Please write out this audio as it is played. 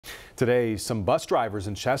Today, some bus drivers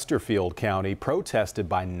in Chesterfield County protested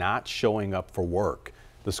by not showing up for work.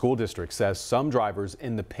 The school district says some drivers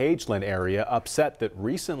in the Pageland area upset that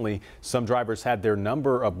recently some drivers had their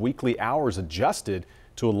number of weekly hours adjusted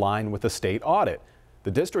to align with a state audit. The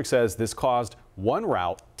district says this caused one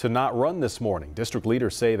route to not run this morning. District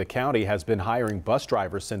leaders say the county has been hiring bus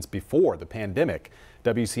drivers since before the pandemic.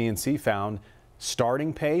 WCNC found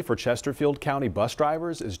starting pay for Chesterfield County bus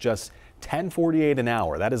drivers is just $10.48 an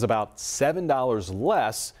hour. That is about $7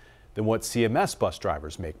 less than what CMS bus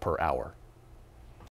drivers make per hour.